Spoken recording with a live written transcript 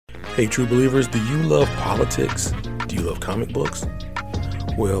Hey, true believers, do you love politics? Do you love comic books?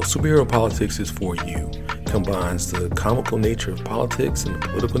 Well, Superhero Politics is for you. It combines the comical nature of politics and the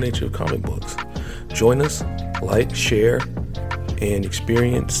political nature of comic books. Join us, like, share, and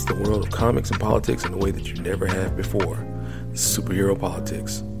experience the world of comics and politics in a way that you never have before. This is Superhero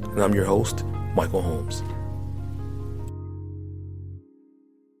Politics, and I'm your host, Michael Holmes.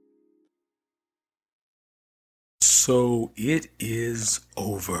 So it is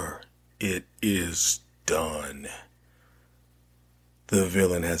over. It is done. The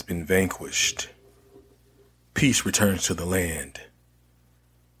villain has been vanquished. Peace returns to the land.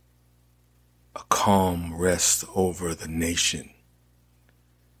 A calm rests over the nation.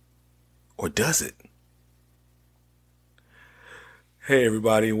 Or does it? Hey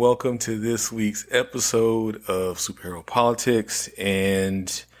everybody, welcome to this week's episode of Superhero Politics,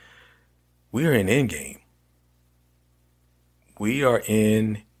 and we are in Endgame. We are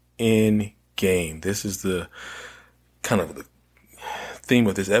in Endgame. This is the kind of the theme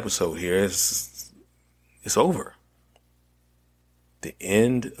of this episode here. It's over. The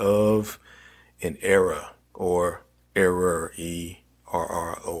end of an era, or error,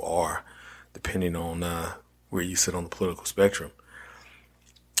 E-R-R-O-R, depending on where you sit on the political spectrum.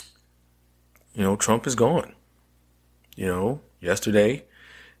 You know, Trump is gone. You know, yesterday,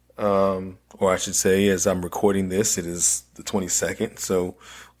 or I should say, as I'm recording this, it is the 22nd. So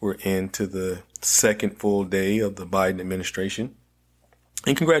we're into the second full day of the Biden administration.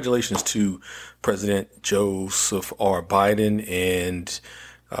 And congratulations to President Joseph R. Biden and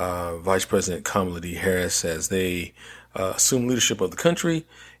Vice President Kamala Harris as they assume leadership of the country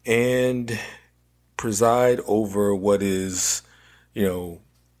and preside over what is,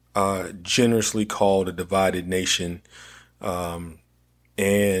 generously called a divided nation,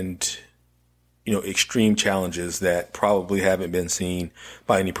 and extreme challenges that probably haven't been seen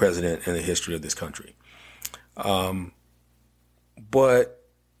by any president in the history of this country. But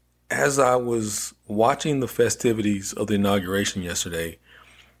as I was watching the festivities of the inauguration yesterday,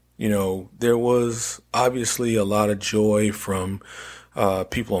 there was obviously a lot of joy from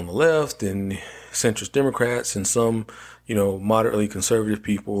people on the left and centrist Democrats and some, moderately conservative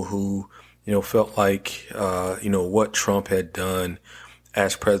people who, felt like, what Trump had done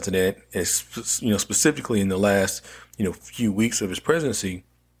as president, specifically in the last, few weeks of his presidency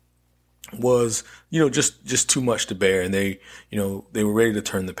was, just too much to bear. And they were ready to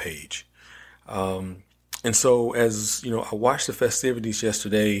turn the page. And so as, I watched the festivities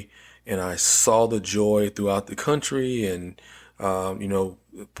yesterday and I saw the joy throughout the country and,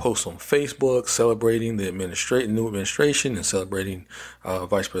 posts on Facebook celebrating the new administration and celebrating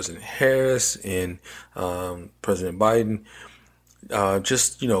Vice President Harris and President Biden. All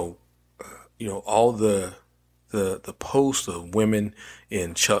the posts of women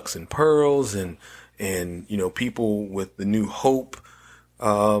in chucks and pearls and people with the New Hope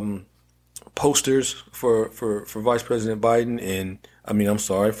posters for Vice President Biden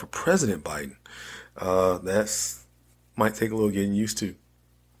for President Biden. That's might take a little getting used to.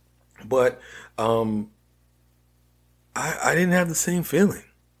 But I didn't have the same feeling.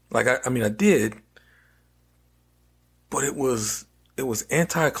 I did, but it was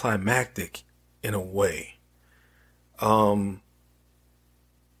anticlimactic in a way. And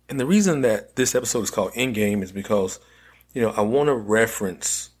the reason that this episode is called Endgame is because, I want to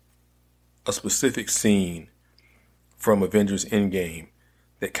reference a specific scene from Avengers Endgame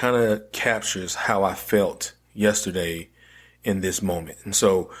that kind of captures how I felt yesterday in this moment. And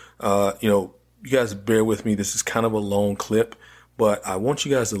so, you guys bear with me. This is kind of a long clip, but I want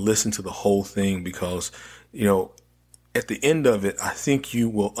you guys to listen to the whole thing because, at the end of it, I think you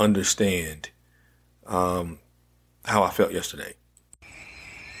will understand how I felt yesterday.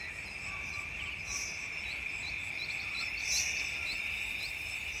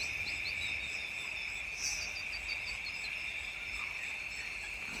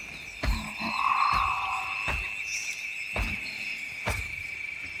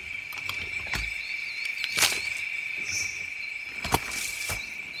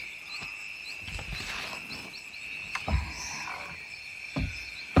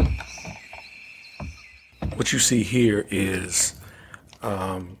 What you see here is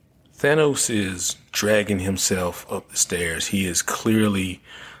Thanos is dragging himself up the stairs. He is clearly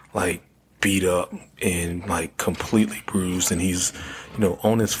beat up and completely bruised, and he's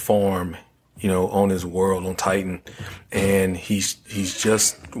on his farm, on his world on Titan, and he's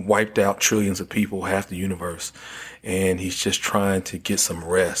just wiped out trillions of people, half the universe, and he's just trying to get some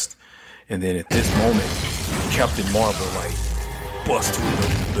rest. And then at this moment, Captain Marvel busts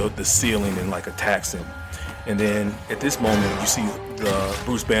through the ceiling and attacks him. And then at this moment, you see the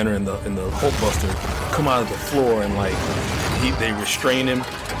Bruce Banner and the Hulkbuster come out of the floor, and like they restrain him,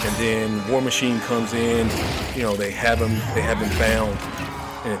 and then War Machine comes in. You know, they have him bound,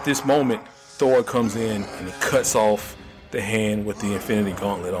 and at this moment, Thor comes in and he cuts off the hand with the Infinity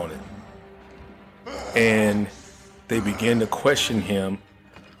Gauntlet on it, and they begin to question him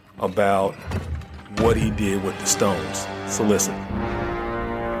about what he did with the stones. So listen.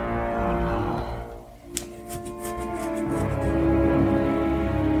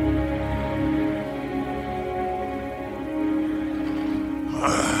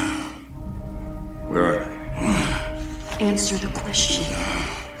 Answer the question.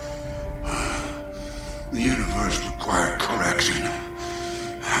 The universe required correction.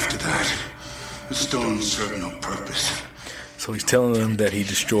 After that, the stones serve no purpose. So he's telling them that he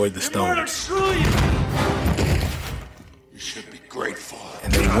destroyed the stones. You should be grateful.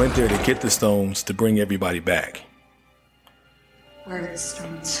 And they went there to get the stones to bring everybody back. Where are the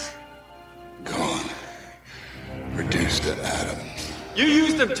stones? Gone. Reduced to atoms. You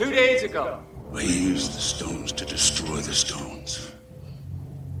used them 2 days ago. We used the stones to destroy the stones.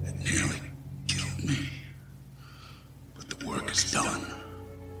 It nearly killed me. But the work is done.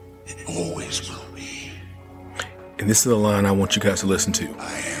 It always will be. And this is the line I want you guys to listen to.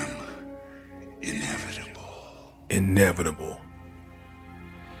 I am inevitable. Inevitable.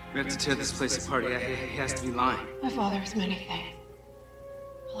 We have to tear this place apart. He has to be lying. My father is many things.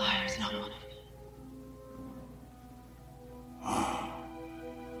 A liar is not one of them.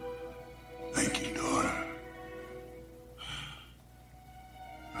 Thank you, daughter.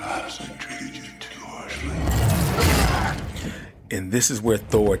 Perhaps I treated you too harshly. And this is where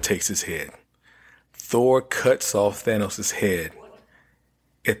Thor takes his head. Thor cuts off Thanos' head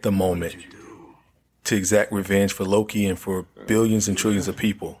at the moment to exact revenge for Loki and for billions and trillions of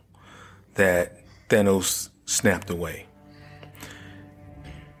people that Thanos snapped away.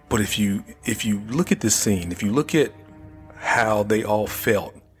 But if you look at this scene, if you look at how they all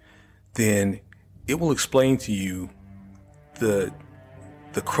felt, then it will explain to you the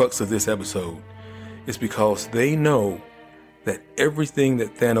crux of this episode. Is because they know that everything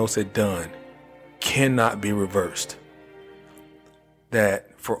that Thanos had done cannot be reversed.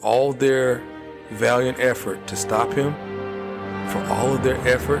 That for all their valiant effort to stop him, for all of their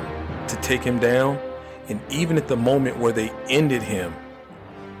effort to take him down, and even at the moment where they ended him,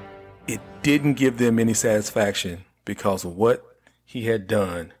 it didn't give them any satisfaction because of what he had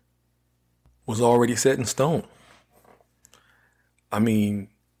done was already set in stone. I mean,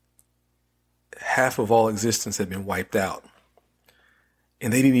 half of all existence had been wiped out.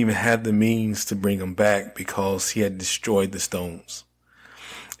 And they didn't even have the means to bring him back because he had destroyed the stones.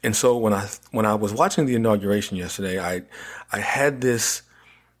 And so when I was watching the inauguration yesterday, I had this,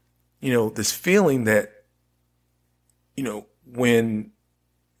 this feeling that, when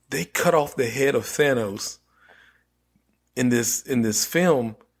they cut off the head of Thanos in this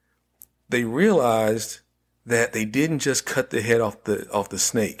film, they realized that they didn't just cut the head off the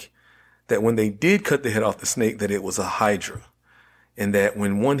snake. That when they did cut the head off the snake, that it was a hydra. And that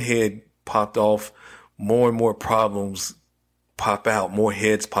when one head popped off, more and more problems pop out, more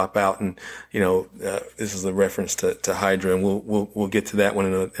heads pop out. And, this is a reference to Hydra, and we'll get to that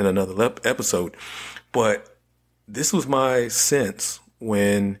one in another episode. But this was my sense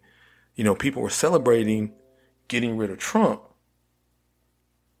when, people were celebrating getting rid of Trump,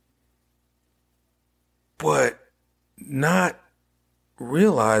 but not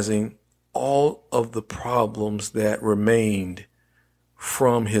realizing all of the problems that remained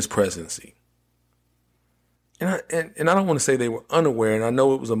from his presidency. And I don't want to say they were unaware, and I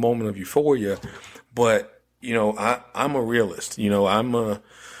know it was a moment of euphoria, but I'm a realist. I'm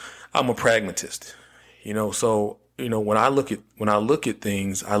a pragmatist. So when I look at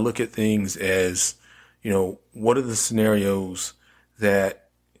things, I look at things as what are the scenarios that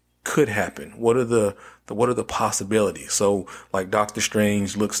could happen? What are the possibilities? So like Doctor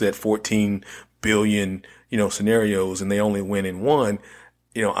Strange looks at 14 billion scenarios, and they only win in one.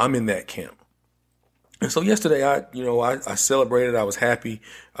 I'm in that camp. And so yesterday, I celebrated. I was happy.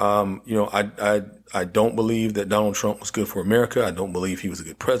 I don't believe that Donald Trump was good for America. I don't believe he was a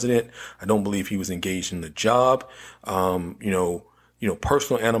good president. I don't believe he was engaged in the job.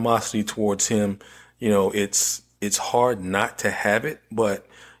 Personal animosity towards him. It's hard not to have it, but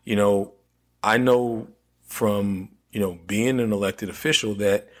I know from being an elected official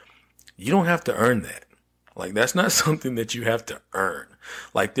that you don't have to earn that. Like, that's not something that you have to earn.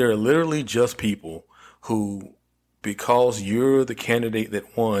 Like, there are literally just people who, because you're the candidate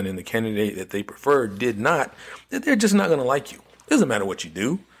that won and the candidate that they preferred did not, that they're just not going to like you. Doesn't matter what you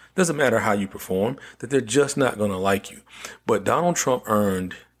do. Doesn't matter how you perform, that they're just not going to like you. But Donald Trump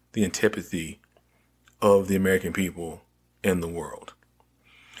earned the antipathy of the American people and the world.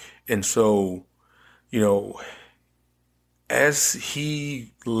 And so, as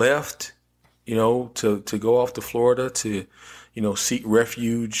he left, to go off to Florida to, seek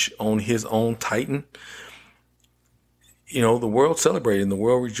refuge on his own Titan, the world celebrated and the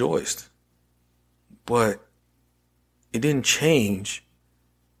world rejoiced. But it didn't change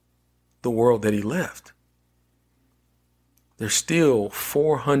the world that he left. There's still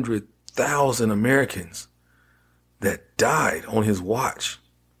 400,000 Americans that died on his watch.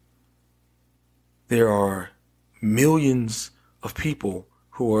 There are millions of people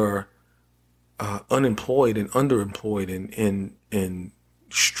who are unemployed and underemployed and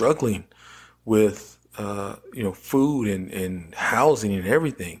struggling with food and housing and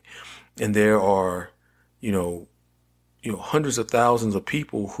everything. And there are hundreds of thousands of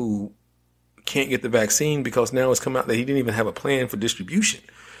people who can't get the vaccine because now it's come out that he didn't even have a plan for distribution.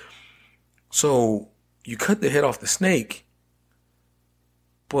 So you cut the head off the snake,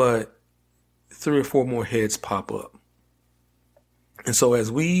 but 3 or 4 more heads pop up. And so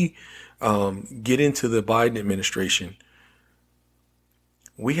as we get into the Biden administration,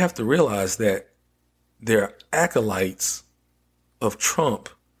 we have to realize that there are acolytes of Trump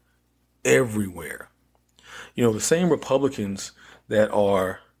everywhere. The same Republicans that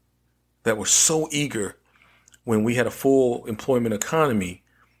were so eager when we had a full employment economy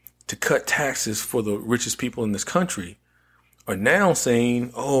to cut taxes for the richest people in this country are now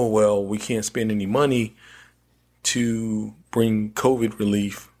saying, oh, well, we can't spend any money to bring COVID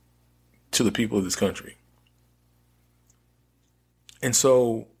relief to the people of this country. And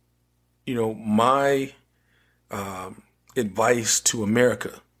so, my advice to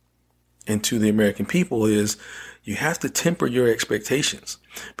America and to the American people is you have to temper your expectations.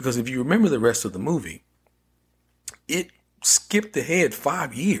 Because if you remember the rest of the movie, it skipped ahead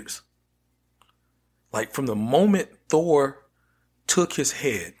 5 years. Like from the moment Thor took his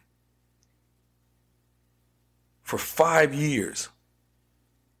head, for 5 years,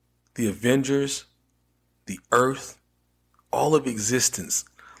 the Avengers, the Earth, all of existence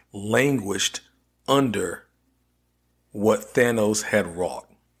languished under what Thanos had wrought.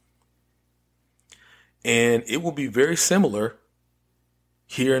 And it will be very similar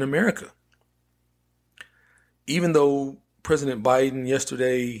here in America. Even though President Biden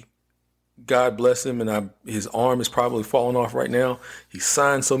yesterday, God bless him, and his arm is probably falling off right now. He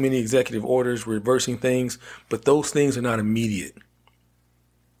signed so many executive orders reversing things, but those things are not immediate.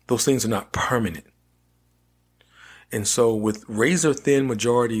 Those things are not permanent. And so with razor thin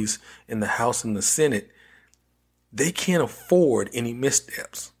majorities in the House and the Senate, they can't afford any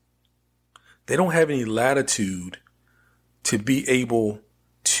missteps. They don't have any latitude to be able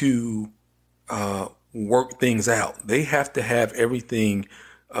to work things out. They have to have everything,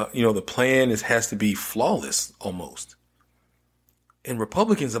 the plan has to be flawless almost. And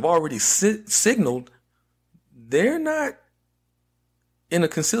Republicans have already signaled they're not in a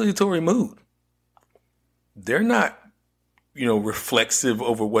conciliatory mood. They're not, reflexive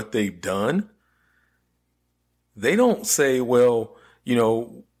over what they've done. They don't say, well,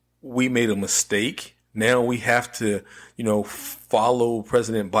 we made a mistake. Now we have to, follow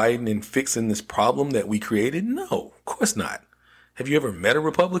President Biden in fixing this problem that we created. No, of course not. Have you ever met a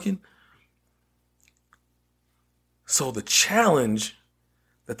Republican? So the challenge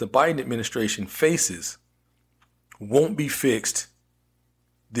that the Biden administration faces won't be fixed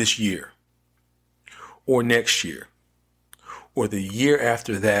this year or next year or the year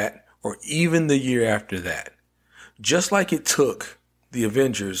after that or even the year after that. Just like it took the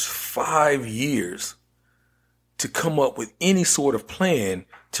Avengers 5 years to come up with any sort of plan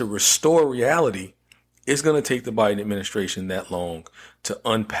to restore reality, it's going to take the Biden administration that long to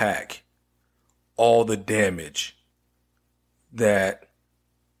unpack all the damage that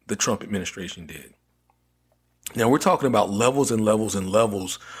the Trump administration did. Now we're talking about levels and levels and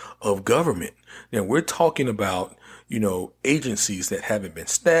levels of government. Now we're talking about, agencies that haven't been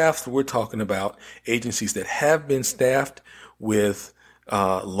staffed. We're talking about agencies that have been staffed with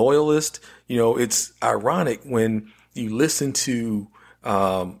loyalists. It's ironic when you listen to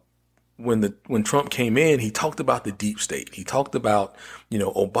when Trump came in, he talked about the deep state. He talked about,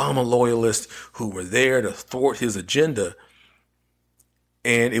 Obama loyalists who were there to thwart his agenda.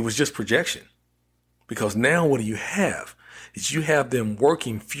 And it was just projection. Because now what do you have? Is you have them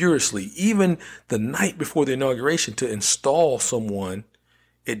working furiously, even the night before the inauguration, to install someone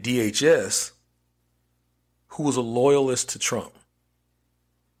at DHS who was a loyalist to Trump.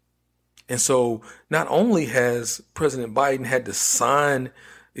 And so not only has President Biden had to sign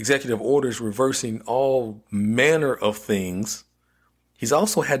executive orders reversing all manner of things. He's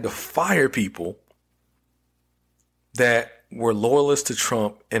also had to fire people that were loyalists to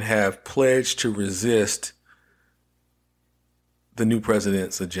Trump and have pledged to resist the new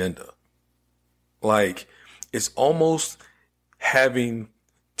president's agenda. Like, it's almost having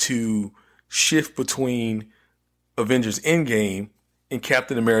to shift between Avengers Endgame and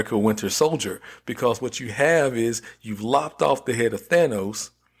Captain America Winter Soldier, because what you have is you've lopped off the head of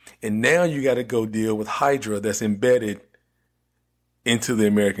Thanos, and now you got to go deal with Hydra that's embedded into the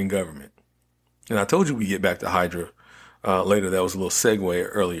American government. And I told you we get back to Hydra later. That was a little segue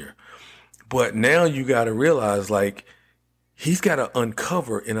earlier. But now you got to realize, like, he's got to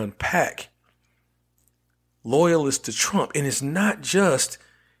uncover and unpack loyalists to Trump. And it's not just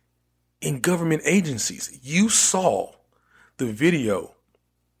in government agencies. You saw the video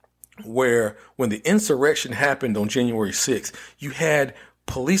where when the insurrection happened on January 6th, you had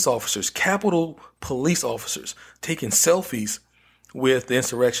police officers, Capitol police officers, taking selfies with the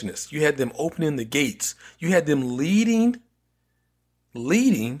insurrectionists. You had them opening the gates. You had them leading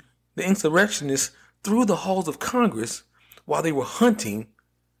the insurrectionists through the halls of Congress while they were hunting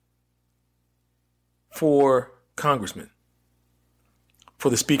for congressmen, for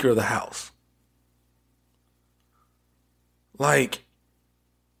the Speaker of the House. Like,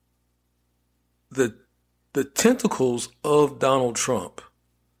 the tentacles of Donald Trump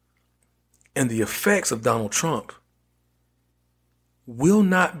and the effects of Donald Trump will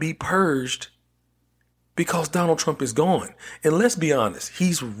not be purged because Donald Trump is gone. And let's be honest,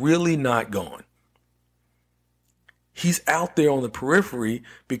 he's really not gone. He's out there on the periphery,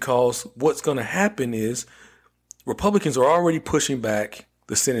 because what's going to happen is Republicans are already pushing back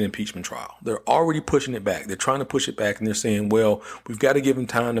the Senate impeachment trial. They're already pushing it back. They're trying to push it back, and they're saying, well, we've got to give him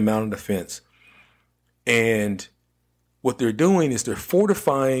time to mount a defense. And what they're doing is they're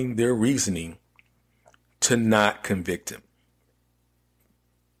fortifying their reasoning to not convict him.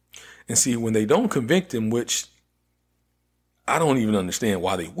 And see, when they don't convict him, which I don't even understand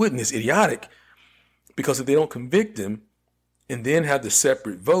why they wouldn't, it's idiotic. Because if they don't convict him and then have the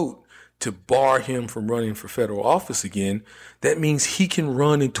separate vote to bar him from running for federal office again, that means he can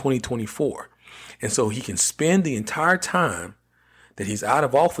run in 2024. And so he can spend the entire time that he's out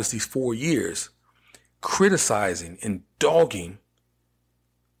of office, these 4 years, criticizing and dogging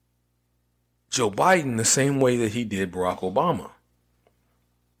Joe Biden the same way that he did Barack Obama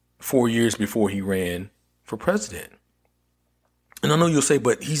 4 years before he ran for president. And I know you'll say,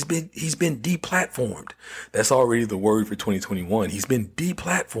 but he's been deplatformed. That's already the word for 2021. He's been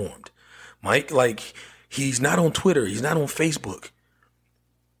deplatformed. Mike, like, he's not on Twitter. He's not on Facebook.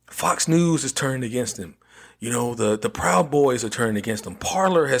 Fox News is turned against him. You know, the Proud Boys are turned against him.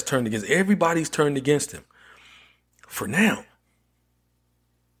 Parler has turned against him. Everybody's turned against him. For now.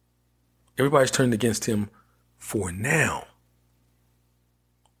 Everybody's turned against him for now.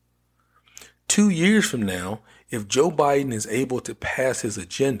 2 years from now, if Joe Biden is able to pass his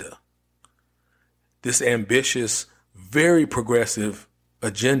agenda, this ambitious, very progressive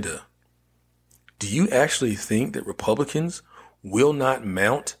agenda, do you actually think that Republicans will not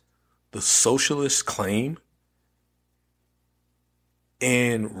mount the socialist claim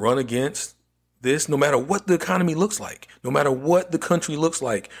and run against this? No matter what the economy looks like, no matter what the country looks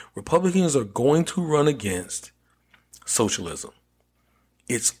like, Republicans are going to run against socialism.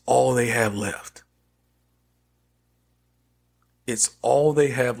 It's all they have left. It's all they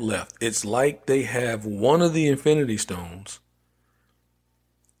have left. It's like they have one of the Infinity Stones,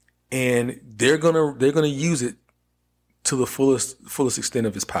 and they're gonna use it to the fullest extent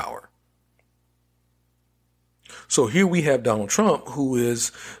of its power. So here we have Donald Trump, who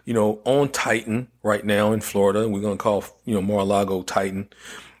is, on Titan right now in Florida. We're gonna call, Mar-a-Lago Titan.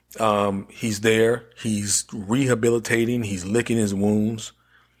 He's there. He's rehabilitating. He's licking his wounds.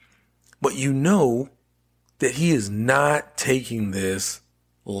 But that he is not taking this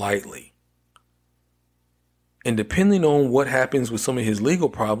lightly. And depending on what happens with some of his legal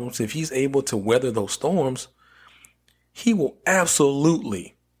problems, if he's able to weather those storms, he will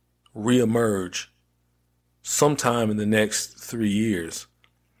absolutely reemerge sometime in the next 3 years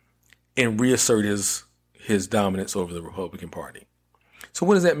and reassert his dominance over the Republican Party. So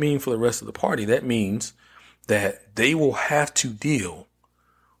what does that mean for the rest of the party? That means that they will have to deal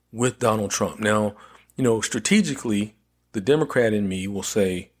with Donald Trump. Now, strategically, the Democrat in me will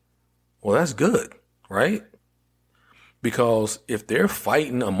say, well, that's good, right? Because if they're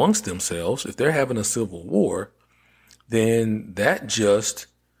fighting amongst themselves, if they're having a civil war, then that just,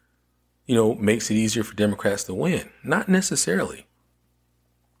 makes it easier for Democrats to win. Not necessarily.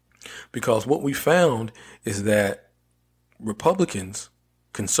 Because what we found is that Republicans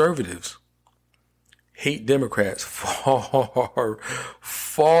conservatives hate Democrats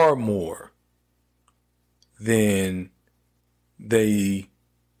far more than they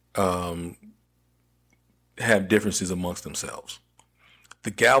have differences amongst themselves.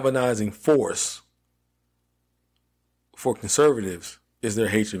 The galvanizing force for conservatives is their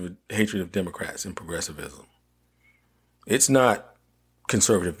hatred of Democrats and progressivism. It's not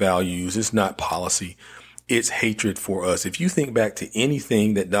conservative values. It's not policy. It's hatred for us. If you think back to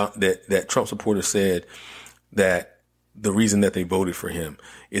anything that Trump supporters said, that the reason that they voted for him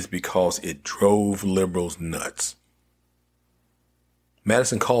is because it drove liberals nuts.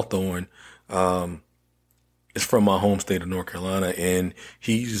 Madison Cawthorn is from my home state of North Carolina, and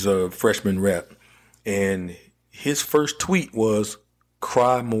he's a freshman rep. And his first tweet was,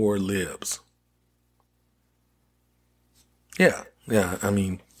 "Cry more libs." Yeah. I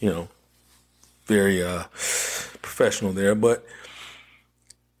mean, very professional there, but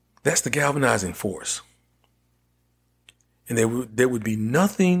that's the galvanizing force. And there would be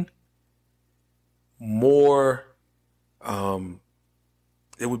nothing more.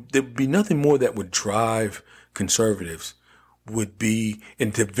 There would be nothing more that would drive conservatives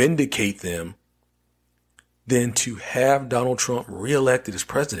and to vindicate them than to have Donald Trump reelected as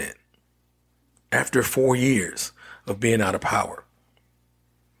president after 4 years of being out of power.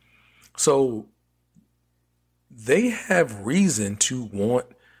 So they have reason to want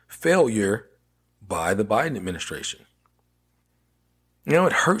failure by the Biden administration.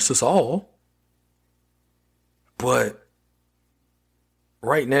 It hurts us all, but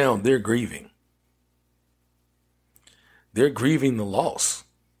right now they're grieving. They're grieving the loss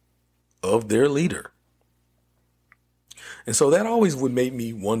of their leader. And so that always would make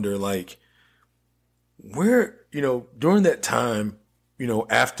me wonder, like, where, during that time,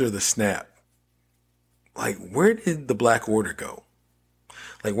 after the snap, like, where did the Black Order go?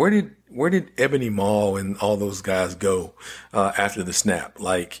 Like, where did Ebony Maw and all those guys go after the snap?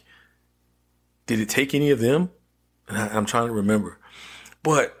 Like, did it take any of them? And I'm trying to remember.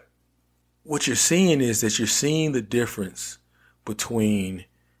 But what you're seeing is that you're seeing the difference between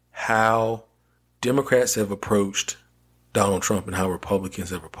how Democrats have approached Donald Trump and how Republicans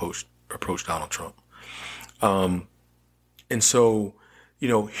have approached Donald Trump. And so,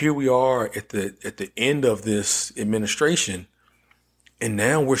 here we are at the end of this administration, and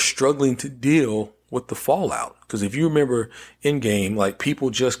now we're struggling to deal with the fallout. Because if you remember Endgame, like, people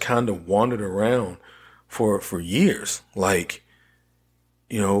just kind of wandered around for years. Like,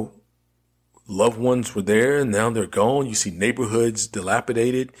 loved ones were there and now they're gone. You see neighborhoods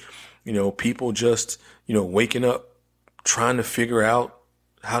dilapidated, people just, waking up, trying to figure out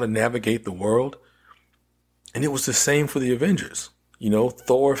how to navigate the world. And it was the same for the Avengers.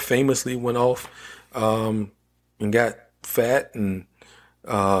 Thor famously went off and got fat, and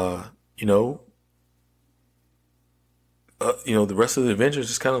the rest of the Avengers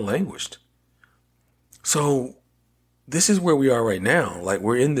just kind of languished. So this is where we are right now. Like,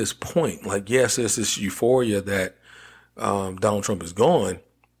 we're in this point. Like, yes, there's this euphoria that Donald Trump is gone,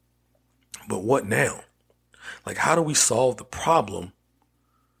 but what now? Like, how do we solve the problem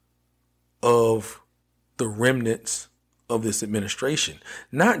of the remnants of this administration?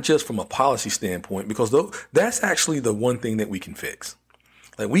 Not just from a policy standpoint, because that's actually the one thing that we can fix.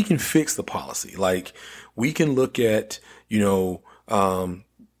 Like, we can fix the policy. Like, we can look at,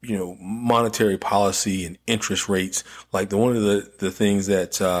 monetary policy and interest rates. Like, one of the things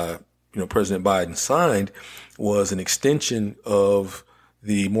that, President Biden signed was an extension of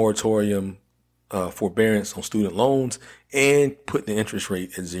the moratorium forbearance on student loans and put the interest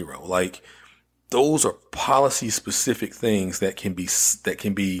rate at zero. Like, those are policy specific things that can be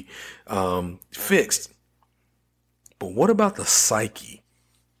fixed. But what about the psyche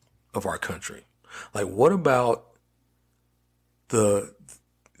of our country? Like, what about the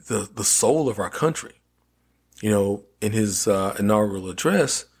soul of our country? In his inaugural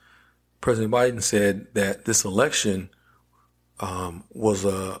address, President Biden said that this election was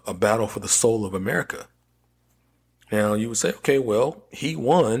a battle for the soul of America. Now, you would say, okay, well, he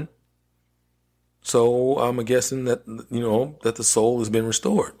won, so I'm guessing that, that the soul has been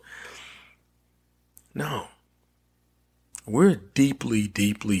restored. No. We're a deeply,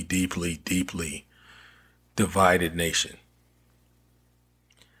 deeply, deeply, deeply divided nation.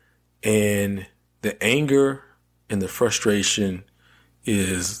 And the anger and the frustration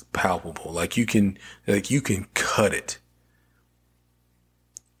is palpable. Like, you can cut it.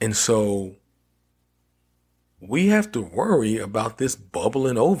 And so we have to worry about this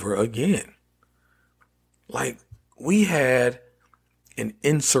bubbling over again. Like, we had an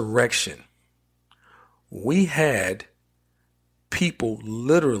insurrection. We had people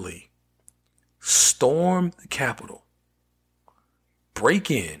literally storm the Capitol, break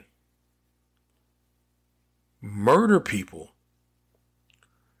in, murder people.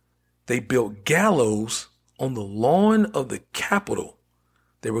 They built gallows on the lawn of the Capitol.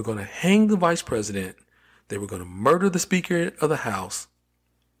 They were going to hang the vice president. They were going to murder the Speaker of the House.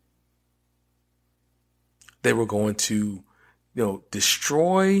 They were going to,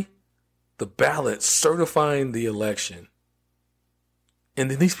 destroy the ballot certifying the election.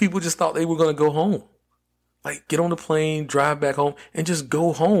 And then these people just thought they were going to go home. Like, get on the plane, drive back home, and just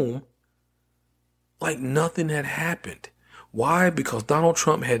go home like nothing had happened. Why? Because Donald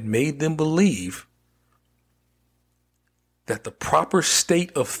Trump had made them believe that the proper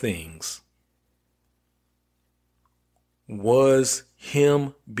state of things was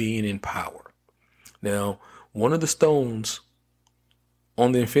him being in power. Now, one of the stones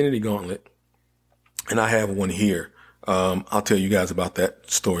on the Infinity Gauntlet, and I have one here. I'll tell you guys about that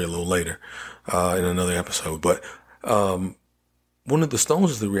story a little later in another episode. But one of the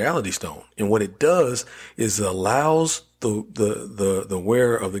stones is the reality stone. And what it does is it allows the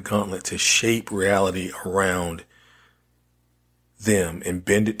wearer of the gauntlet to shape reality around them and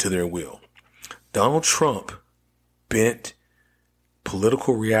bend it to their will. Donald Trump bent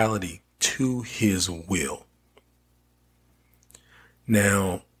political reality to his will.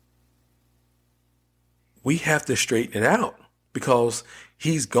 Now, we have to straighten it out because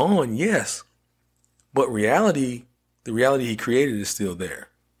he's gone, yes, but the reality he created is still there.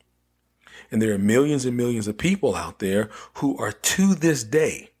 And there are millions and millions of people out there who are to this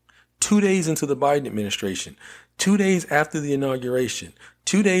day, 2 days into the Biden administration, 2 days after the inauguration,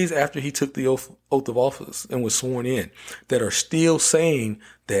 2 days after he took the oath of office and was sworn in, that are still saying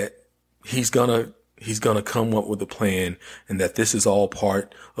that he's gonna come up with a plan and that this is all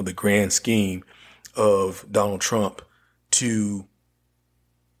part of the grand scheme of Donald Trump to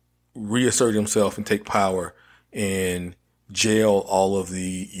reassert himself and take power and jail all of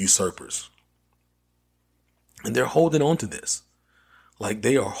the usurpers. And they're holding on to this. Like,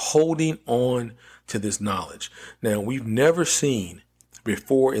 they are holding on to this knowledge. Now, we've never seen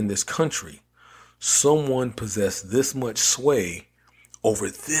before in this country someone possess this much sway over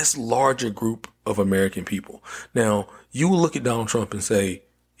this larger group of American people. Now, you will look at Donald Trump and say,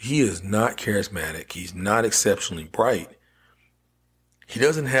 he is not charismatic. He's not exceptionally bright. He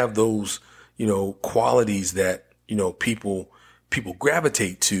doesn't have those, qualities that, people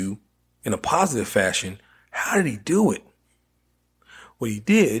gravitate to in a positive fashion. How did he do it? What he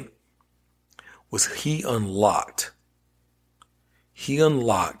did was he unlocked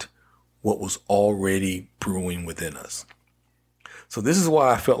what was already brewing within us. So this is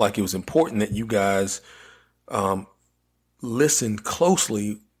why I felt like it was important that you guys listened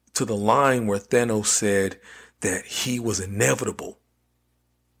closely to the line where Thanos said that he was inevitable.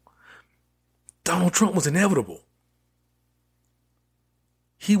 Donald Trump was inevitable.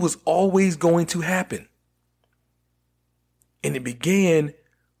 He was always going to happen. And it began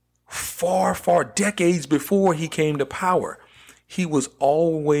far, far decades before he came to power. He was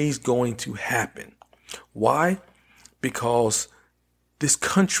always going to happen. Why? Because this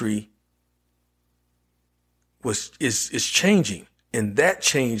country is changing, and that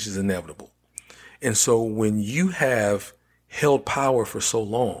change is inevitable. And so when you have held power for so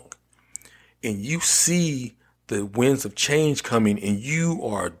long and you see the winds of change coming and you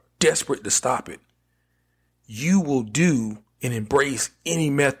are desperate to stop it, you will do and embrace any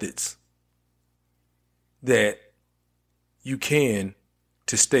methods that you can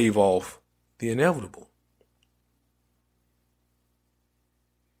to stave off the inevitable.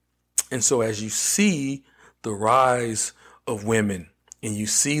 And so as you see the rise of women and you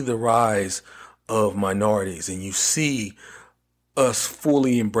see the rise of minorities and you see us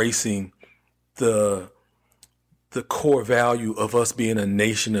fully embracing the core value of us being a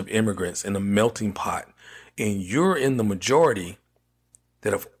nation of immigrants and a melting pot, and you're in the majority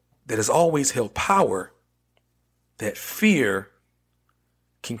that has always held power, that fear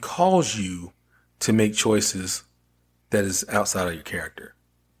can cause you to make choices that is outside of your character.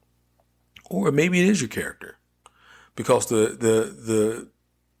 Or maybe it is your character. Because the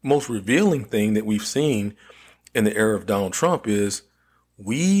most revealing thing that we've seen in the era of Donald Trump is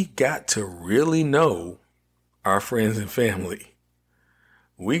we got to really know our friends and family.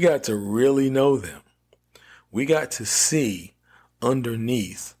 We got to really know them. We got to see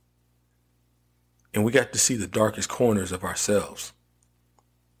underneath, and we got to see the darkest corners of ourselves.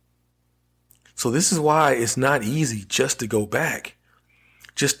 So this is why it's not easy just to go back,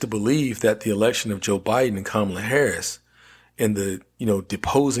 just to believe that the election of Joe Biden and Kamala Harris and the,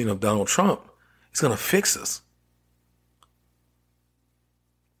 deposing of Donald Trump is going to fix us.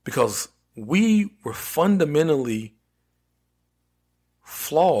 because we were fundamentally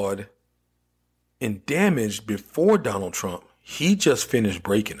flawed and damaged before Donald Trump. He just finished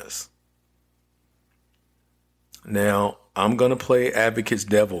breaking us. Now, I'm going to play advocate's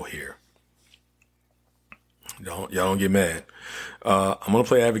devil here. Y'all don't get mad. I'm going to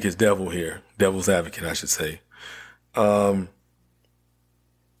play advocate's devil here. Devil's advocate, I should say.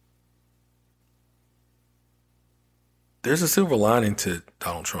 There's a silver lining to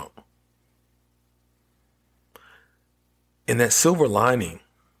Donald Trump. And that silver lining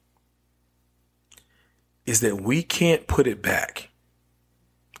is that we can't put it back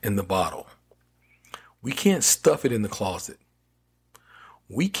in the bottle. We can't stuff it in the closet.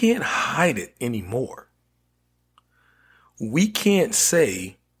 We can't hide it anymore. We can't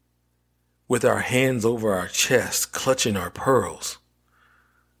say with our hands over our chest, clutching our pearls,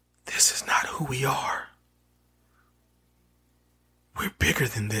 this is not who we are. We're bigger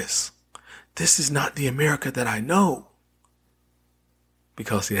than this. This is not the America that I know.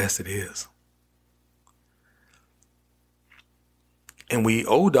 Because yes, it is. And we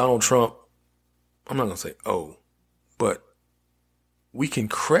owe Donald Trump, I'm not going to say owe, but we can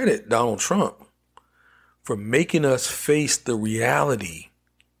credit Donald Trump for making us face the reality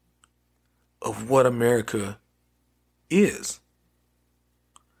of what America is.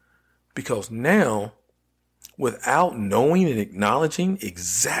 Because now, without knowing and acknowledging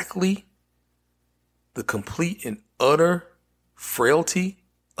exactly the complete and utter frailty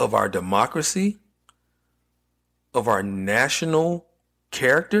of our democracy, of our national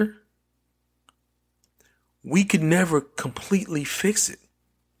character, we could never completely fix it.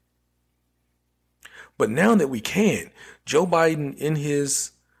 But now that we can, Joe Biden in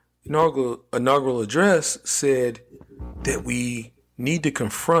his inaugural address said that we need to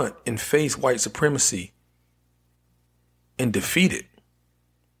confront and face white supremacy and defeat it.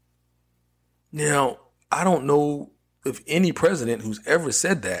 Now, I don't know of any president who's ever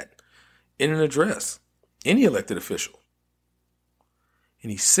said that in an address, any elected official.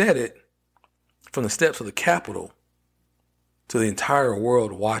 And he said it from the steps of the Capitol to the entire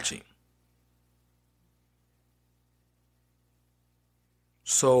world watching.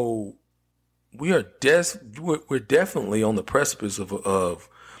 So we're definitely on the precipice of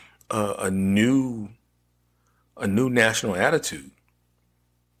a new national attitude.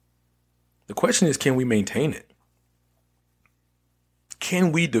 The question is, can we maintain it?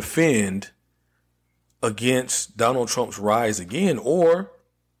 Can we defend against Donald Trump's rise again, or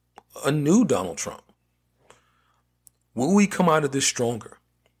a new Donald Trump? Will we come out of this stronger?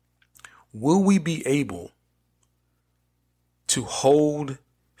 Will we be able to hold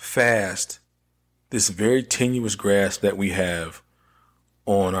fast this very tenuous grasp that we have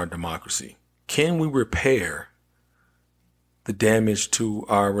on our democracy? Can we repair the damage to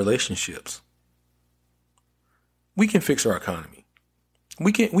our relationships? We can fix our economy.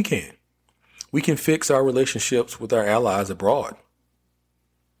 We can. We can fix our relationships with our allies abroad.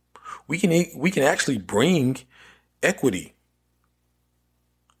 We can actually bring equity,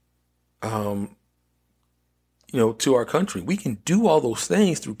 to our country. We can do all those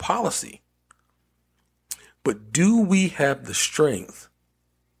things through policy. But do we have the strength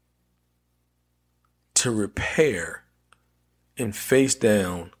to repair and face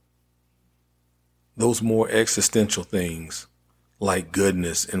down those more existential things like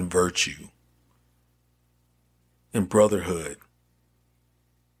goodness and virtue and brotherhood?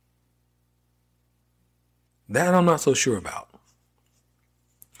 That I'm not so sure about.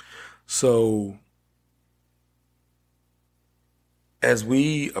 So, as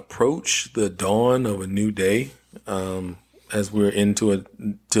we approach the dawn of a new day, as we're into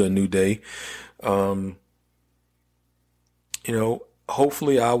a new day,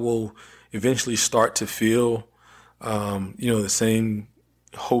 hopefully I will eventually start to feel, the same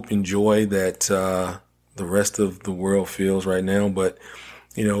hope and joy that the rest of the world feels right now. But,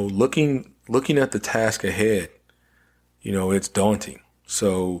 looking at the task ahead, it's daunting.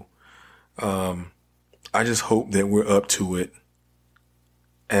 So I just hope that we're up to it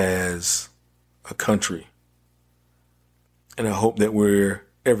as a country. And I hope that we're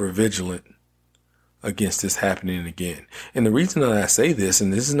ever vigilant against this happening again. And the reason that I say this,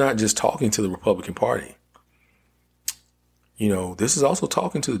 and this is not just talking to the Republican Party, this is also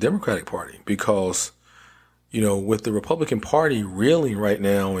talking to the Democratic Party, because, with the Republican Party reeling right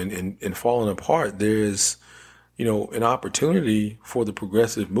now and falling apart, there's, an opportunity for the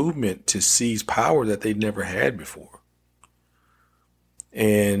progressive movement to seize power that they'd never had before.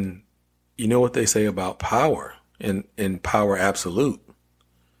 And you know what they say about power and power absolute?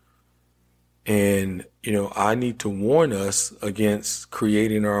 And, I need to warn us against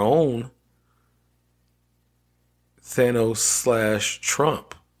creating our own Thanos /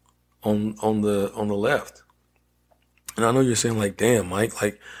 Trump on the left. And I know you're saying, like, damn, Mike,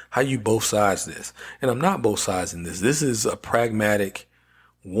 like, how you both sides this? And I'm not both sides in this. This is a pragmatic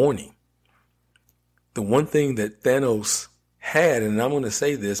warning. The one thing that Thanos had, and I'm going to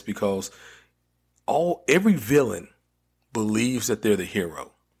say this because every villain believes that they're the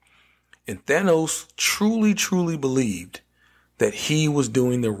hero. And Thanos truly, truly believed that he was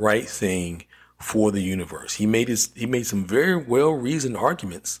doing the right thing for the universe. He made some very well-reasoned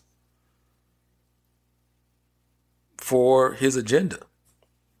arguments for his agenda.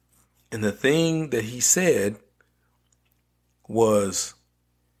 And the thing that he said was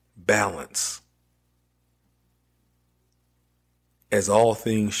balance, as all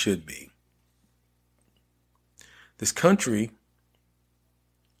things should be. This country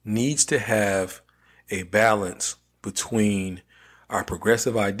needs to have a balance between our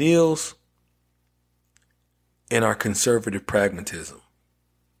progressive ideals and our conservative pragmatism.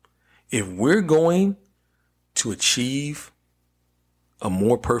 If we're going to achieve a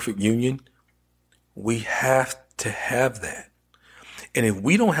more perfect union, we have to have that. And if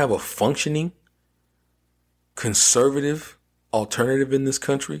we don't have a functioning conservative alternative in this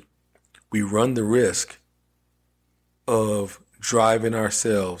country, we run the risk of driving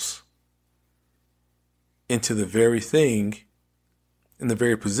ourselves into the very thing, in the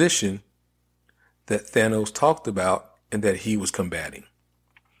very position that Thanos talked about and that he was combating.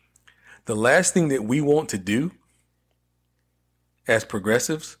 The last thing that we want to do as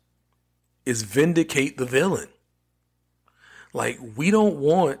progressives is vindicate the villain. Like, we don't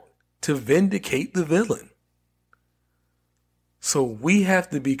want to vindicate the villain. So we have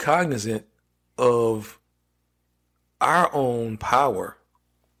to be cognizant of our own power,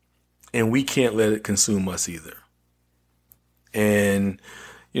 and we can't let it consume us either. And,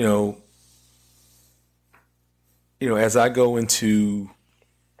 as I go into,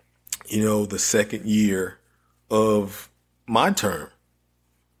 the second year of my term,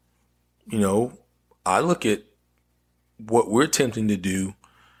 I look at what we're attempting to do,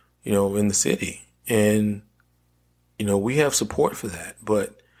 in the city, and, we have support for that.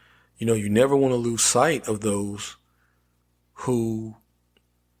 But, you never want to lose sight of those who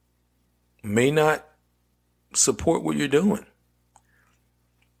may not support what you're doing.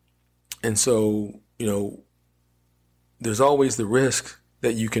 And so, there's always the risk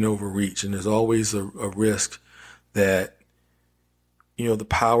that you can overreach, and there's always a risk that, the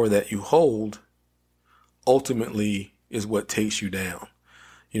power that you hold ultimately is what takes you down.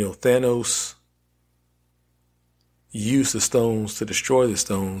 Thanos used the stones to destroy the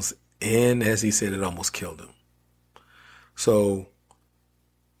stones, and as he said, it almost killed him. So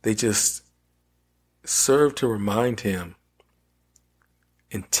they just serve to remind him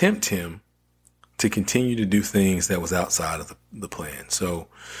and tempt him to continue to do things that was outside of the plan. So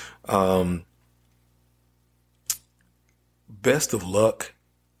best of luck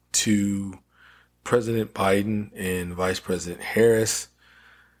to President Biden and Vice President Harris.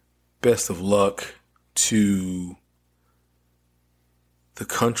 Best of luck to the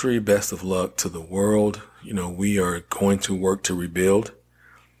country. Best of luck to the world. We are going to work to rebuild.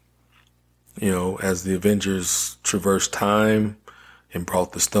 As the Avengers traversed time and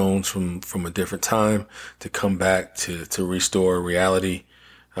brought the stones from a different time to come back to restore reality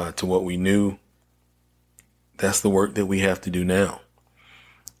to what we knew. That's the work that we have to do now.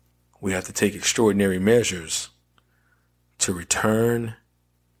 We have to take extraordinary measures to return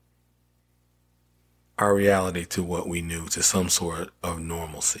our reality to what we knew, to some sort of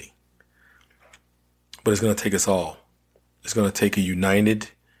normalcy. But it's going to take us all. It's going to take a united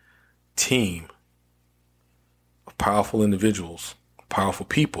team of powerful individuals, powerful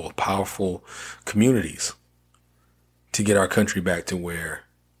people, powerful communities to get our country back to where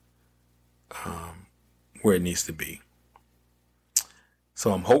it needs to be.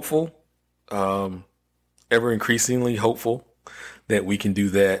 So I'm hopeful, ever increasingly hopeful that we can do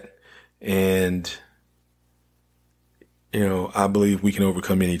that. And, I believe we can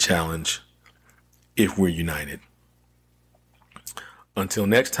overcome any challenge if we're united. Until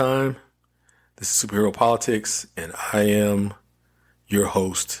next time, this is Superhero Politics, and I am your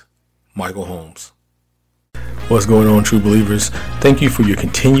host, Michael Holmes. What's going on, true believers? Thank you for your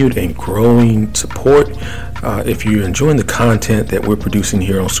continued and growing support. If you're enjoying the content that we're producing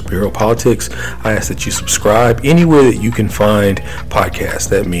here on Superhero Politics, I ask that you subscribe anywhere that you can find podcasts.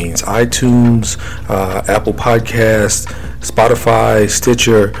 That means iTunes, Apple Podcasts, Spotify,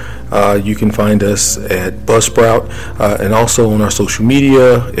 Stitcher. You can find us at Buzzsprout, and also on our social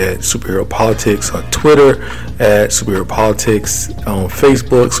media at Superhero Politics on Twitter, at Superhero Politics on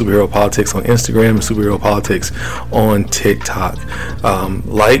Facebook, Superhero Politics on Instagram, and Superhero Politics on TikTok.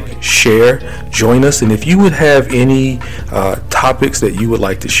 Like, share, join us, and if you would have any topics that you would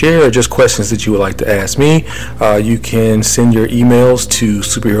like to share, or just questions that you would like to ask me, you can send your emails to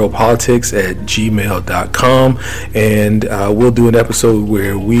superheropolitics@gmail.com, and we'll do an episode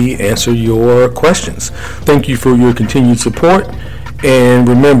where we answer your questions. Thank you for your continued support, and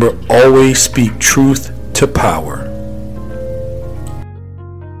remember, always speak truth to power.